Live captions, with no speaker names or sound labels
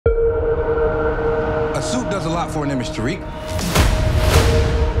A suit does a lot for an image, Tariq.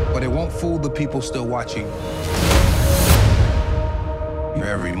 But it won't fool the people still watching your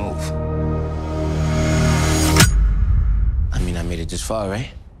every move. I mean, I made it this far, right?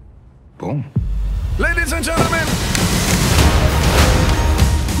 Boom. Ladies and gentlemen!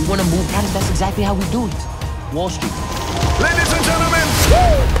 You wanna move products? That's exactly how we do it. Wall Street. Ladies and gentlemen!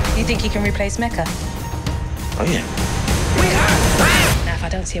 You think he can replace Mecca? Oh, yeah. Now, if I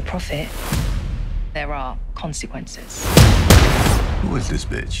don't see a profit, there are consequences. Who is this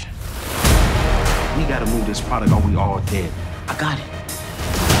bitch? We gotta move this product or we all dead. I got it.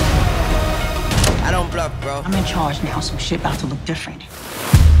 I don't bluff, bro. I'm in charge now. Some shit about to look different.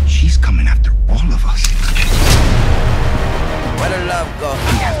 She's coming after all of us. Where the love go?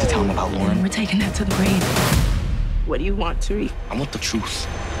 We have to tell him about Lauren. We're taking that to the grave. What do you want, Tariq? I want the truth.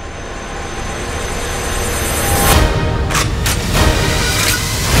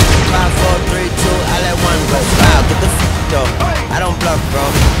 5, 4, 3, 2, I let one go. Wow, get the though. I don't bluff, bro.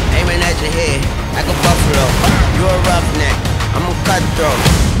 Aiming at your head like a buffalo. You a roughneck, I'm a cutthroat.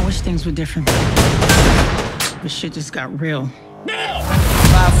 I wish things were different. This shit just got real. 5,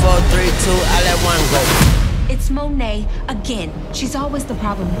 4, 3, 2, I let one go. It's Monet again. She's always the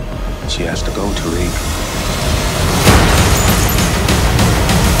problem. She has to go, Tariq.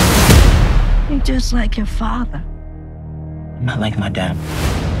 You're just like your father. I'm not like my dad.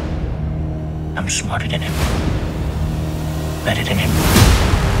 I'm smarter than him. Better than him.